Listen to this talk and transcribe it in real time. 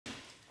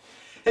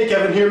Hey,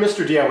 Kevin here,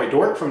 Mr. DIY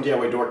Dork from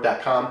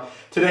DIYDork.com.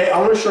 Today I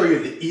want to show you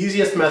the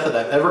easiest method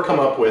I've ever come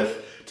up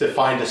with to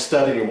find a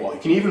stud in your wall. You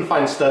can even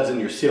find studs in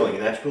your ceiling,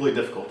 and that's really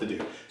difficult to do.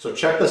 So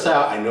check this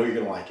out, I know you're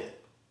going to like it.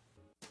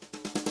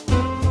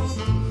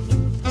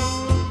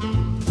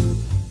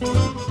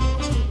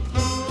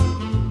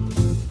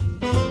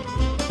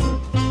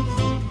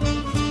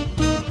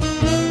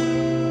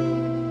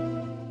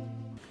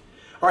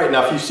 Alright,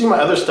 now if you've seen my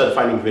other stud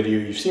finding video,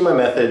 you've seen my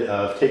method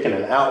of taking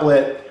an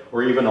outlet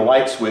or even a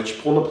light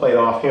switch, pulling the plate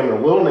off,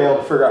 hammering a little nail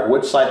to figure out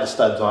which side the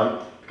stud's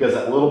on, because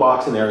that little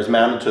box in there is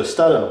mounted to a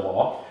stud in the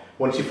wall.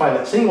 Once you find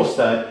that single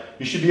stud,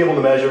 you should be able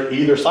to measure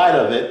either side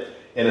of it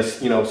in a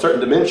certain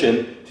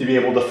dimension to be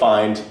able to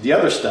find the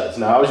other studs.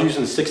 Now I was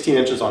using 16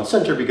 inches on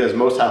center because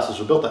most houses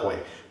are built that way,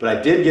 but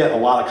I did get a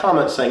lot of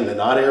comments saying that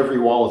not every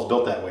wall is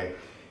built that way,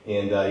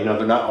 and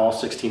they're not all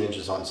 16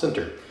 inches on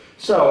center.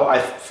 So I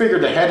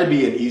figured there had to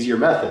be an easier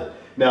method.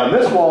 Now in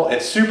this wall,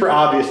 it's super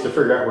obvious to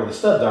figure out where the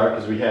studs are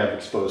because we have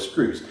exposed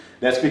screws.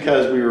 That's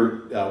because we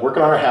were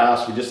working on our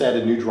house. We just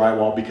added new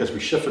drywall because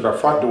we shifted our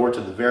front door to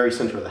the very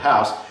center of the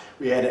house.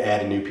 We had to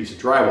add a new piece of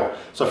drywall.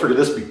 So I figured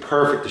this would be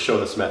perfect to show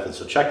this method.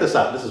 So check this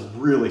out. This is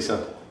really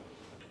simple.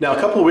 Now a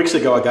couple of weeks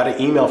ago, I got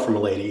an email from a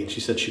lady and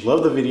she said she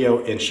loved the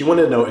video and she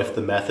wanted to know if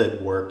the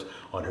method worked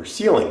on her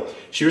ceiling.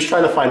 She was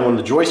trying to find one of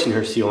the joists in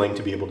her ceiling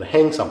to be able to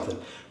hang something.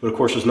 But of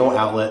course there's no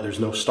outlet,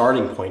 there's no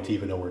starting point to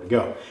even know where to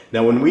go.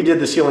 Now when we did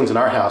the ceilings in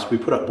our house, we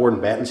put up board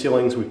and batten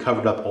ceilings, we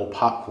covered up old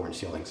popcorn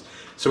ceilings.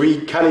 So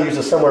we kind of used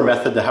a similar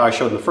method to how I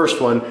showed in the first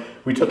one.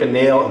 We took a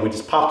nail and we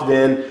just popped it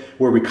in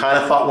where we kind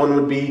of thought one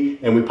would be,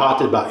 and we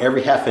popped it about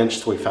every half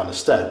inch till we found a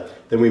stud.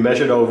 Then we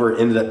measured over, it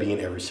ended up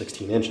being every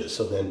 16 inches.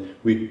 So then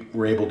we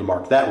were able to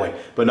mark that way.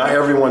 But not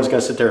everyone's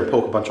gonna sit there and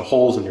poke a bunch of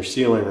holes in your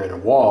ceiling or in a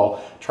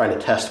wall trying to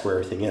test where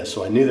everything is.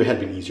 So I knew there had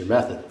to be an easier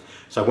method.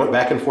 So I went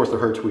back and forth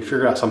with her till we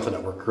figured out something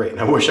that worked great.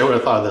 And I wish I would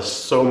have thought of this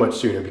so much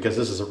sooner because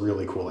this is a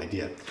really cool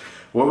idea.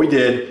 What we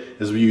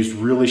did is we used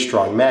really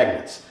strong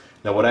magnets.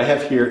 Now what I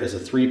have here is a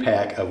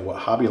 3-pack of what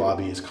Hobby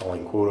Lobby is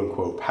calling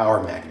quote-unquote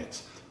power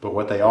magnets. But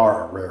what they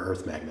are rare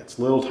earth magnets.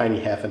 Little tiny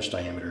half-inch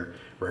diameter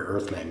rare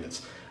earth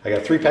magnets. I got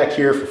a 3-pack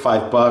here for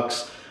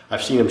 $5.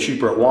 I've seen them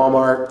cheaper at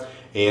Walmart,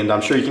 and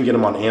I'm sure you can get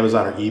them on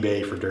Amazon or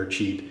eBay for dirt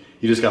cheap.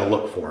 You just gotta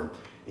look for them.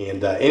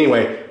 And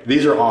anyway,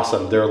 these are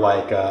awesome. They're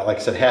like I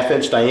said,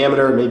 half-inch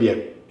diameter, maybe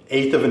an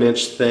 1/8 of an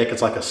inch thick.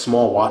 It's like a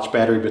small watch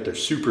battery, but they're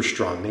super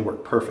strong. They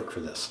work perfect for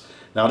this.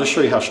 Now I'll just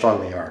show you how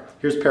strong they are.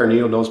 Here's a pair of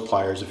needle nose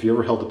pliers. If you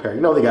ever held a pair,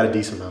 you know they got a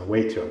decent amount of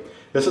weight to them.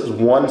 This is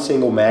one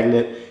single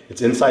magnet.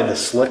 It's inside the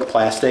slick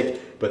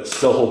plastic, but it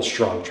still holds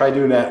strong. Try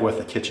doing that with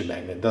a kitchen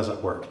magnet. It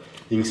doesn't work.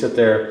 You can sit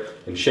there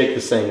and shake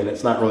this thing and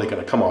it's not really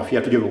going to come off. You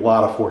have to give it a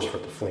lot of force for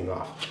it to fling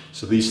off.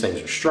 So these things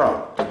are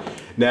strong.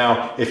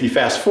 Now, if you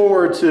fast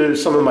forward to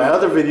some of my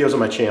other videos on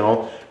my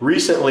channel,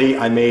 recently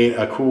I made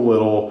a cool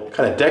little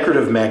kind of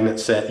decorative magnet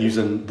set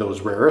using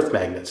those rare earth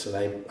magnets.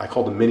 And I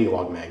called them mini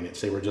log magnets.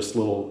 They were just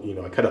little,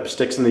 I cut up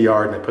sticks in the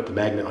yard and I put the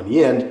magnet on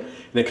the end,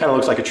 and it kind of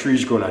looks like a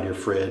tree's growing out of your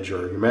fridge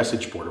or your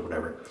message board or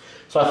whatever.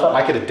 So I thought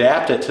I could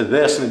adapt it to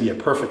this and it'd be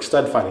a perfect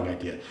stud finding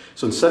idea.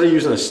 So instead of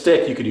using a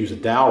stick, you could use a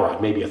dowel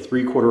rod, maybe a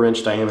 3/4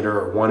 inch diameter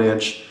or 1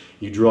 inch.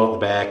 You drill out the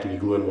back and you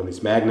glue in one of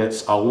these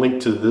magnets. I'll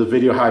link to the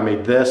video how I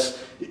made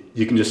this.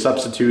 You can just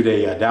substitute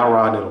a dowel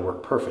rod and it'll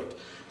work perfect.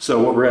 So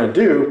what we're gonna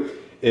do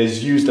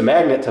is use the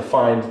magnet to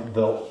find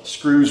the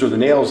screws or the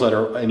nails that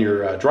are in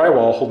your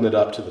drywall holding it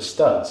up to the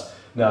studs.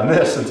 Now in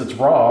this, since it's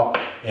raw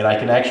and I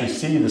can actually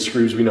see the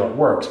screws, we know it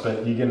works,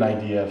 but you get an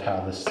idea of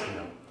how this,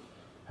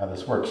 how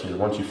this works here.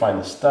 Once you find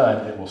the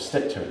stud, it will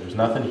stick to it. There's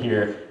nothing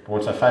here, but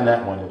once I find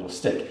that one, it'll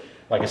stick.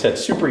 Like I said,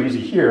 super easy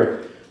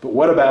here, but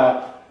what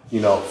about,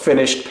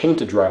 finished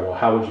painted drywall?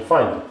 How would you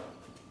find them?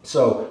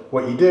 So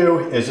what you do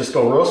is just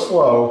go real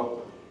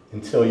slow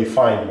until you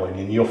find one,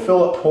 and you'll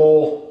feel it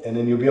pull, and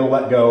then you'll be able to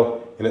let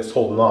go, and it's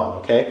holding on,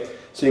 okay?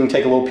 So you can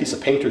take a little piece of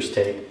painter's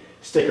tape,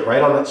 stick it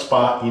right on that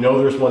spot. You know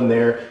there's one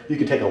there. You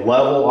can take a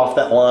level off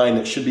that line.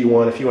 It should be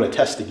one. If you want to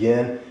test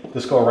again,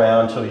 just go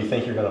around until you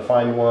think you're going to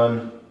find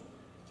one.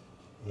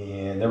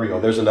 And there we go,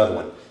 there's another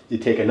one. You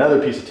take another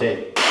piece of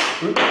tape,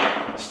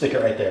 stick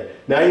it right there.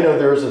 Now you know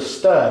there's a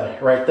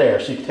stud right there,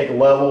 so you can take a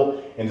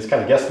level and just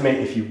kind of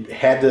guesstimate. If you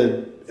had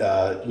to,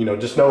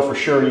 just know for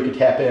sure you could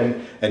tap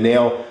in a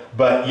nail,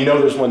 but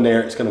there's one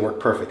there, it's gonna work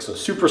perfect. So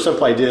super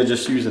simple idea,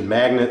 just using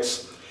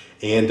magnets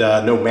and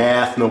no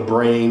math, no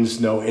brains,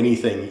 no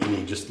anything. You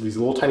need just these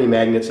little tiny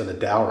magnets and a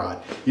dowel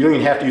rod. You don't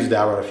even have to use a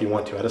dowel rod if you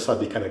want to. I just thought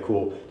it'd be kind of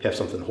cool to have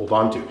something to hold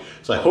on to.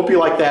 So I hope you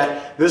like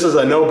that. This is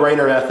a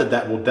no-brainer method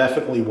that will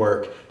definitely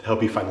work to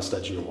help you find the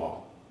studs in your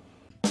wall.